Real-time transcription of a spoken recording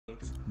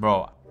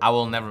Bro, I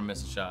will never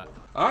miss a shot.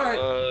 All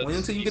right. Wait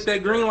until you get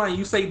that green line.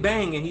 You say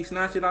bang, and he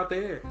snatch it out the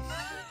air.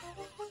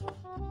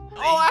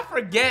 Oh, I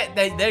forget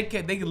that they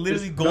can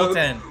literally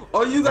goaltend.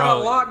 Oh, you got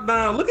a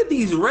lockdown. Look at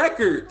these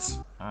records.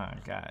 Oh,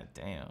 god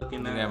damn.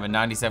 You have a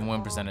 97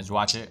 win percentage.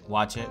 Watch it.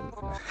 Watch it.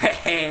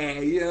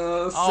 Hey, you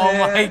know what I'm oh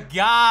saying? my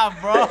god,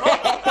 bro.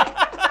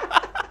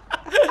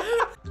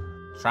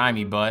 Try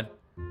me, bud.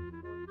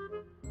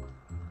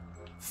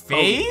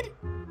 Fade?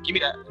 Give me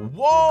that.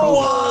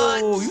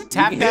 Whoa! You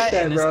tapped that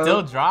and bro. it's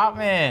still dropped,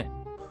 man.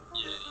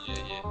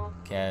 Yeah.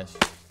 Cash.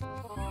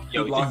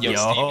 Yo,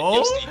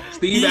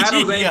 Steve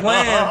Adams ain't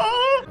playing.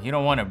 He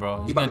don't want it,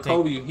 bro. He about to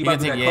Kobe. He about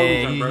to get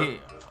Kobe, bro.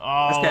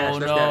 Oh, that's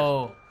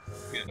no.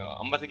 No,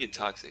 I'm about to get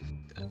toxic.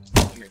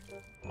 Come here.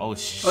 Oh,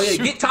 shoot. Oh,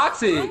 yeah, get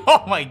toxic.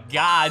 Oh, my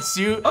God.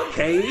 Shoot.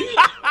 Okay.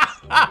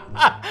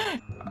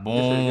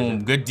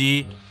 Boom. Good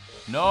D.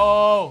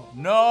 No.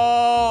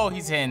 No.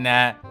 He's hitting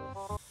that.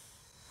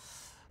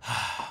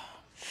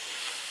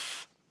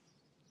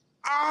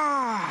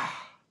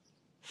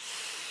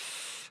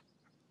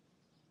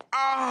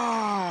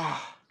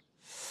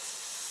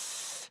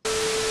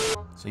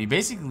 So you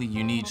basically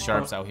need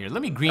sharps out here.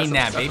 Let me green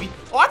that, baby.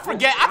 Oh, I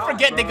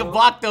forget they can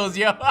block those,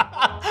 yo.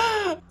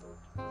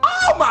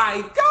 Oh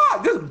my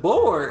god, this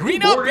board.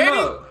 Green up, baby.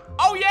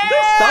 Oh yeah.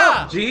 Good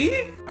stuff, G.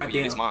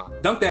 It's mine.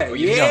 Dunk that.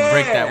 He's gonna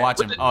break that. Watch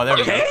him. Oh, there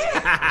we go.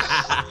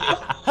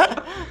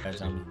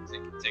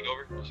 Take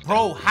over.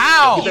 Bro,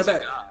 how? Get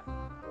that back.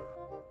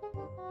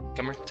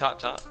 Come here,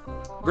 top.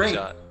 Green.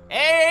 Shot.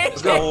 Hey.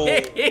 Let's go.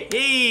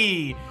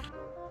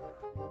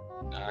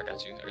 Nah, I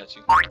got you.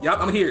 Yup,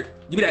 I'm here.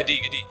 Give me that. Good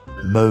D.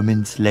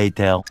 Moments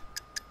later.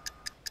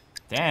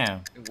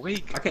 Damn.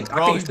 Wait. I can't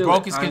Bro, he steal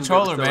broke it. his I ain't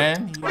controller, gonna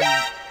steal it.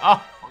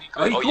 man.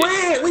 Oh, he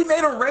quit. We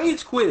made him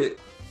rage quit.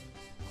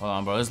 hold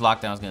on, bro. This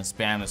lockdown's gonna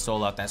spam the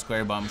soul out that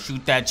square bomb.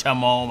 Shoot that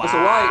chummo. That's a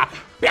white.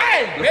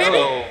 Bang,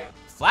 baby.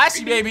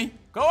 Flashy, baby.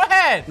 Go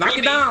ahead. Knock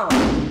it down.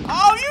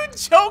 Oh, you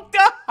choked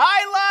the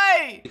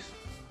highlight.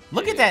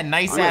 Look at that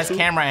nice ass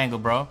camera angle,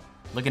 bro.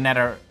 Looking at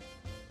her.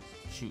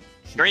 Shoot.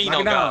 Green Knock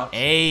on it down. God.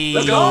 Hey.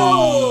 Let's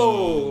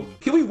go.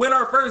 Can we win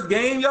our first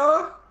game,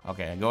 y'all?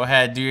 Okay, go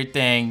ahead, do your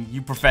thing.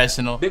 You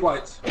professional. Big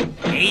whites.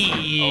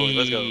 Hey. Oh,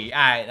 let's go. All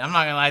right, I'm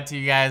not gonna lie to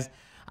you guys.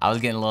 I was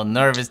getting a little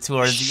nervous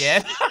towards the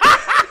end.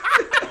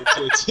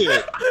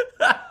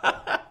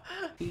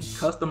 He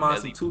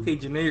customized some 2K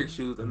generic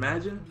shoes.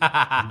 Imagine.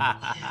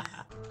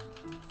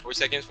 4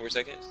 seconds.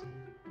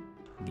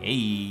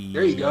 Hey.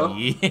 There you go.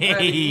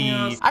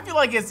 Hey. I feel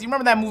like it's, you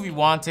remember that movie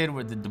Wanted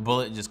where the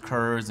bullet just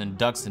curves and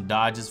ducks and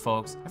dodges,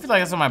 folks? I feel like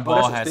that's what my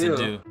ball has to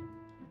do.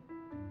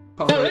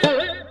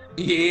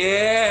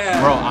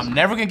 Yeah. Bro, I'm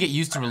never gonna get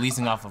used to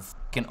releasing off a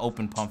fucking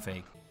open pump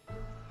fake.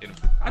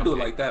 I do it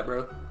like that,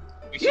 bro.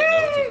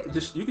 Yeah.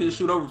 You can just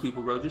shoot over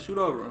people, bro. Just shoot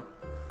over them.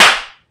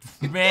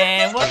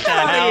 Man, what the Get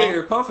out of hell?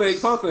 here. Pump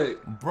fake.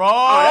 Bro,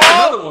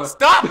 another one.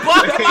 stop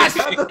bugging my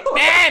shit,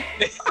 man!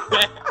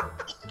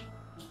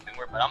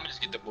 But I'm gonna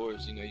just get the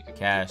boards, you know, you can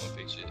Cash.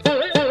 fake shit.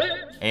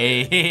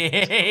 Hey,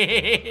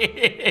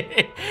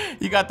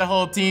 you got the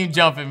whole team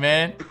jumping,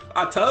 man.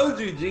 I told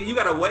you, G. You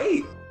gotta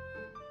wait.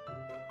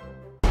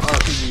 Oh,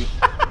 GG.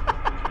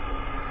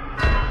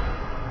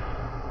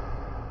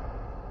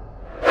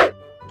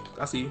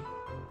 I see you.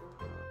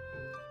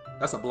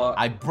 That's a block.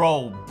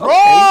 Bro.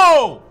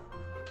 Okay.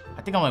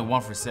 I think I'm like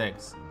 1 for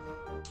 6.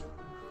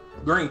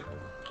 Green.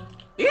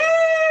 Yeah.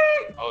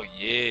 Oh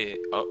yeah.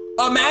 Oh.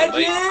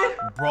 Imagine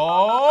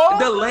Bro.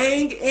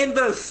 delaying in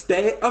the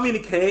the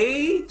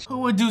cage. Who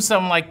would do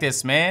something like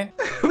this, man?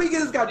 We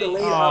just got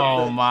delayed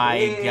out Oh the my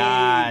cage.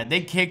 god.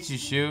 They kicked you,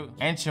 shoot.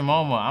 And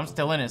Chimoma. I'm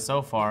still in it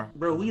so far.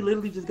 Bro, we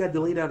literally just got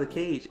delayed out of the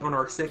cage on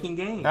our second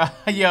game.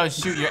 Yo,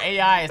 shoot, your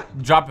AI is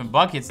dropping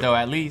buckets though,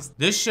 at least.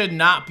 This should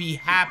not be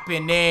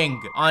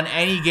happening on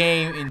any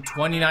game in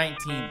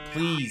 2019.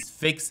 Please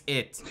fix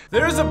it.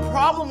 There's a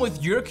problem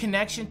with your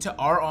connection to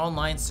our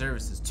online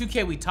services.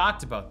 2K, we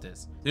talked about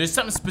this. There's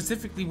something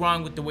specifically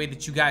wrong with the way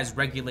that you guys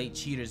regulate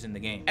cheaters in the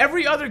game.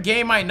 Every other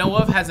game I know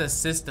of has a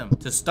system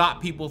to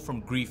stop people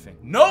from griefing.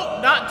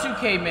 Nope, not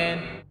 2K,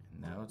 man.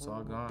 Now it's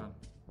all gone.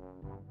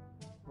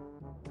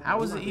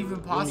 How is it even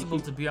possible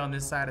to be on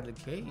this side of the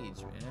cage,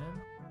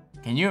 man?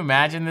 Can you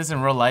imagine this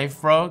in real life,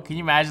 bro? Can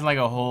you imagine like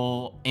a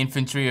whole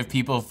infantry of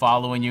people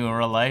following you in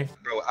real life?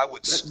 Bro, I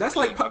would. That's just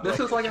like how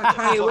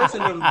Kanye West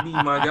and them be,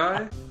 my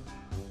guy.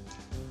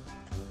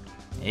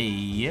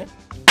 Hey.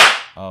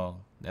 Oh,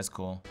 that's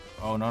cool.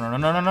 Oh, no.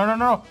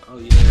 Oh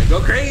yeah, go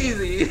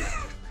crazy.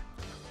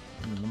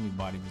 Let me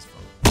body this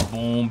fool.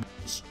 Boom.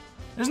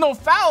 There's no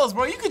fouls,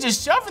 bro. You could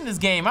just shove in this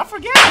game. I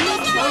forget.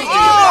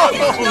 Oh,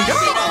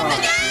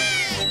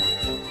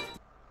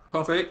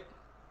 Pump fake.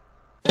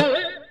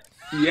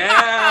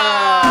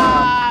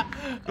 Yeah.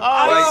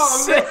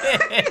 Oh, shit.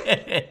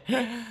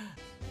 Can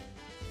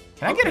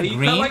I get a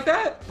green? Like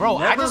that? Bro,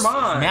 Never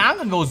mind. Man, I'm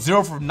gonna go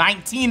 0 for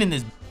 19 in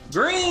this.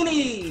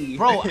 Greenie.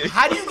 Bro,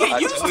 how do you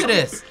get used to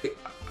this?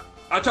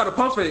 I try to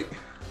pump fake.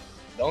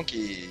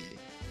 Donkey.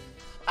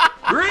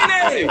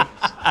 Greenie.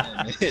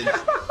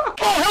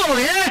 Oh, hell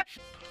yeah!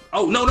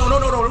 Oh no.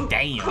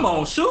 Damn. Come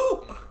on, shoot.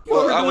 You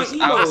Well, over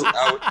doing emo.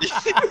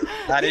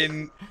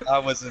 I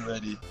wasn't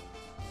ready. He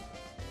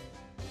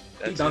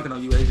That's dunking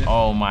on you, Agent.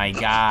 Oh my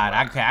God.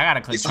 I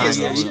gotta click It's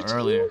triangle a easy. little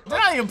earlier. They're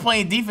not even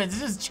playing defense.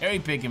 It's just cherry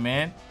picking,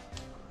 man.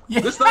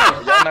 Yeah. Good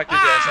stuff. Y'all knocked his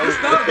ass Good over.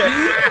 stuff, G.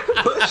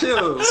 Push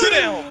him. Sit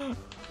down.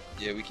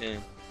 Yeah, we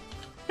can.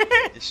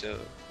 It show.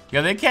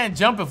 Yo, they can't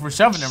jump if we're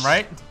shoving them,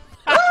 right?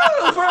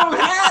 Woo, from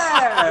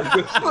half.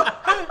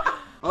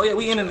 Oh yeah,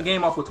 we ending the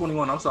game off with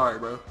 21. I'm sorry,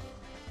 bro.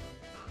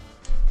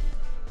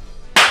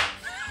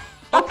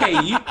 Okay,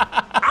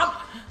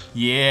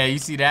 Yeah, you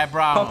see that,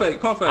 bro? pump fake.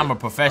 I'm a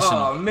professional.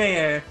 Oh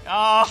man.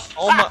 Oh,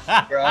 Oh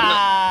my, bro.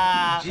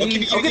 I'm G,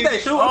 give oh, me- get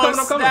that shoot. I'm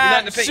coming. snap. Not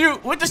in the paint.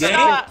 Shoot with the Game.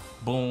 shot.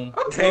 Boom.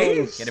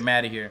 Okay. Get him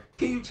out of here.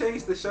 Can you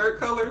change the shirt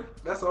color?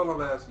 That's all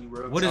I'm asking you,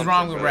 bro. What is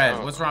wrong with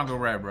red? What's wrong with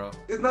red, bro?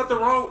 There's nothing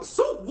wrong.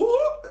 So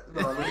what?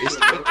 No,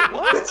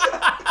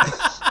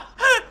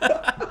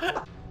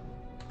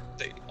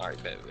 All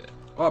right, bet.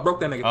 Oh, I broke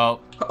that nigga. Oh.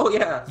 Oh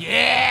yeah.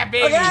 Yeah,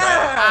 baby. Oh,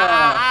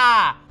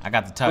 yeah. I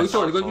got the Go touch.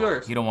 short. Go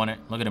yours. You don't want it.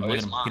 Look at him. Oh, Look at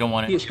it's him. mine. You don't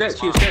want He a it. stretch.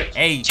 He a stretch.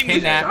 Hey, Give pin me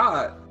that that.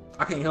 shot.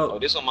 I can't help. Oh,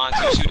 this one mine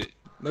too. Shoot it.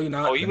 No, you're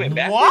not. Oh, you went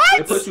back. What?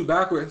 It puts you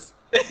backwards.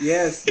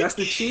 Yes, that's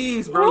the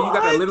cheese, bro. You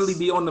gotta What? literally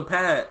be on the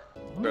pad.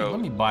 Bro. Let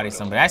me body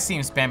somebody. I see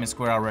him spamming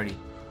square already.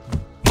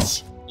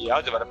 Yeah, I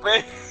was about to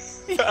play.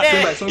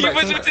 Yeah. Swing He back,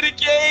 was swing into the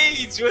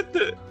cage. What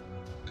the?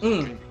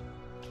 Mm.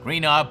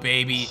 Green up,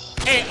 baby.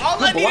 Hey, all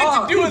Good I needed to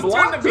block. do He was turn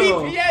the blocked him.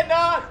 VPN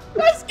on.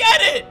 Let's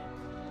get it.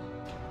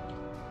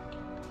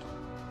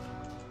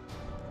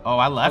 Oh,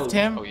 I left Oh.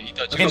 him. Oh, yeah, he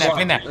thought you Pin was that, block.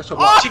 pin that. That's your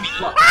Oh!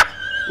 block.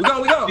 We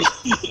go.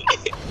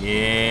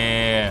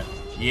 Yeah.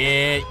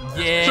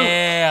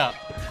 Yeah.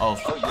 Oh.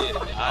 Oh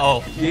yeah.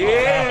 Oh.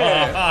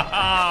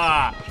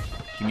 Yeah.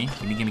 Gimme.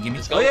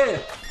 Oh yeah.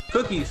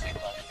 Cookies.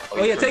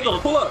 Oh yeah. Take over.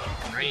 Pull up.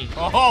 Green.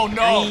 Oh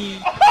no. Green.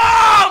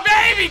 Oh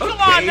baby, come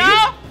on Okay.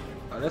 now.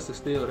 Oh, that's a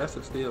steal. That's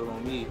a steal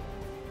on me.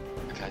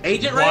 I got you.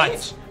 Agent What?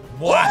 range.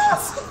 What?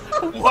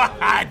 What?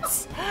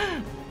 That's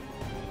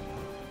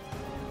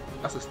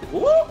a steal.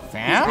 Woo.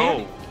 Fam?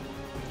 Oh,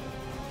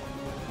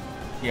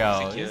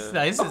 Yo, Secure.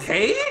 this is.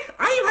 Okay.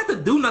 I didn't even have to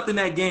do nothing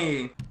that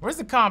game. Where's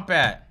the comp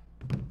at?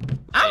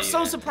 I'm so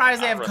Hey,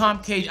 surprised they have I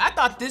comp cage. I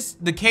thought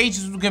the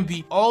cages was gonna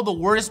be all the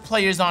worst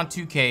players on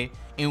 2K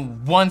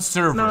in one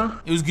server. No.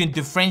 It was gonna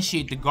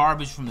differentiate the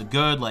garbage from the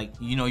good. Like,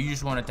 you know, you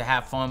just wanted to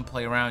have fun,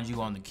 play around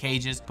you on the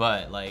cages,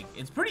 but like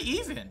it's pretty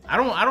even. I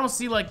don't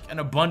see like an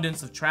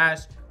abundance of trash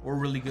or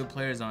really good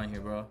players on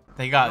here, bro.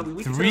 They got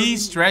We can 3 tell you-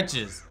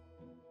 stretches.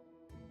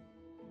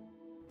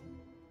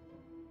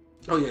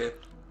 Oh yeah.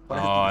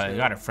 Oh, you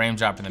got a frame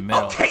drop in the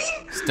middle. Okay.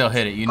 Still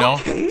hit it, you know?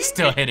 Okay.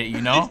 Still hit it, you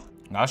know?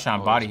 I'll try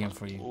and body him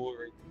for you.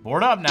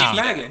 Board up now.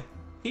 Snagging.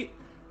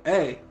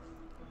 Hey.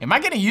 Am I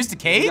getting used to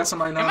cage? You got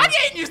somebody Am now. I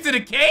getting used to the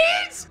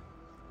cage?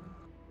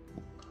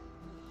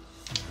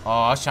 Oh,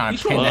 I was trying You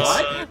to pin sure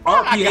that.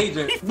 what? RP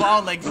agent. He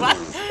fall like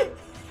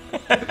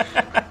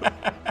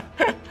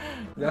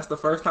That's the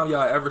first time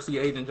y'all ever see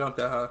Agent jump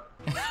that high.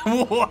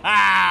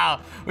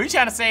 Wow. What you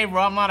trying to say,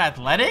 bro? I'm not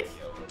athletic?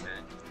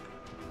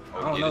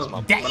 I don't yeah, this know.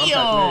 my- Damn. But I'm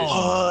fascinated.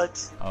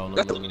 What? Oh, look,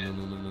 That's look, look, look,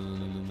 look, look,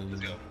 Let's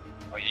look, go.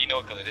 Oh, yeah, you know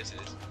what color this is?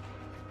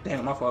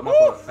 Damn, my fault.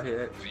 I hit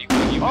it. You,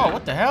 Oh,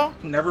 what the hell?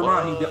 Never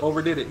mind. He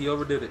overdid it. He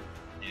overdid it.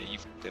 Yeah, you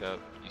fucked it up.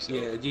 You said.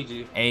 Yeah,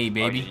 GG. Hey,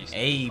 baby. Oh, yeah,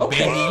 Hey,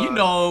 Okay. baby. You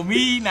know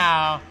me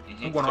now.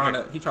 Mhm. I'm going around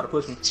that. He tried to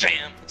push me.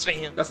 Spam.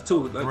 That's a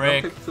 2. Let me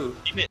Brick. take the 2.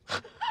 You meant-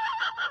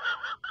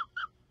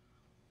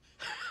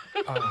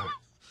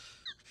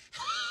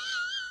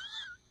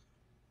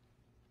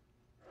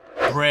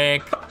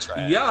 Brick.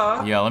 Trash.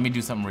 Yeah. Yo, let me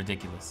do something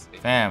ridiculous.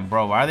 Fam,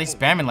 bro, why are they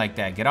spamming like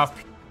that? Get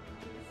off.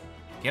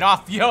 Get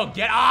off. Yo,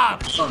 get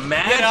off.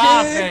 Imagine. Get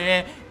off,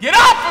 man. Get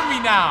off of me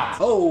now.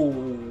 Oh.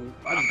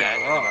 I I'm just bad.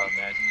 got I'm robbed.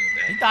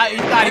 He thought it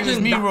was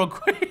Imagine me not- real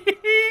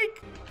quick.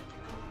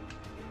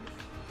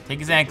 Take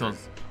his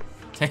ankles.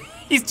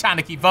 He's trying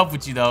to keep up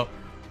with you though.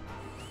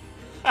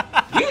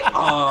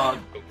 Yeah.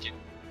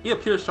 He a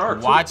pure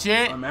shark. too. Watch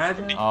it.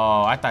 Imagine.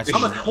 Oh, I thought you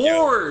I'm a was...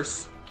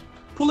 horse.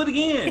 Pull it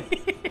again.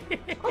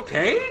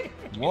 Okay.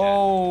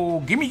 Whoa.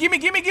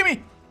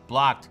 Gimme.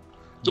 Blocked.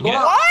 The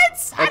block.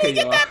 What? How do you Okay,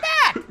 get y'all. that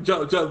back?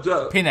 Jump.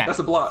 Pin that. That's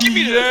a block.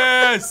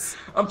 Yes.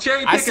 I'm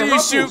cherry I picking see you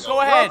ruffles. shoot. Go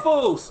ahead.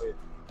 Ruffles.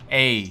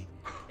 Hey.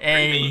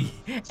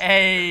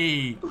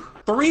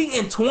 3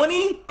 and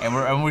 20?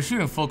 And we're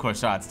shooting full court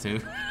shots too.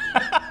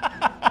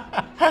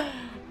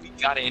 We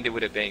gotta end it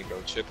with a bang, bro.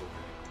 Triple.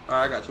 All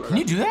right, I got you. Can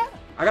you do that?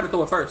 I got to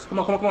throw it first. Come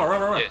on.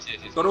 Run. Yes.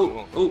 Go to.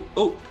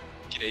 Ooh.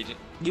 Get agent.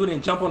 You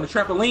didn't jump on the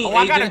trampoline, Oh,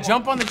 I gotta Agent.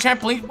 jump on the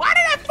trampoline. Why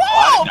did I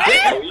fall, I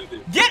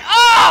man? Get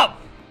up!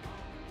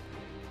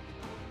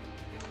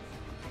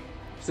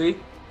 See?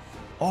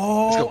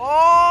 Oh,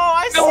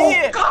 I see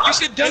it. God, You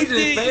should dunk Agent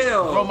it.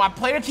 failed. Bro, my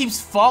player keeps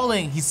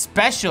falling. He's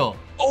special.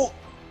 Oh.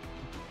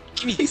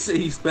 Give me. He said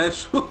he's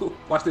special.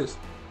 Watch this.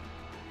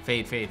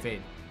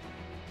 Fade.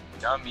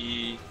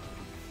 Dummy.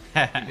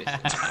 Get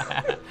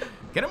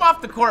him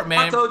off the court, I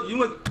man. told you. You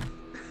went.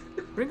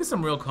 Bring us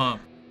some real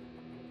comp.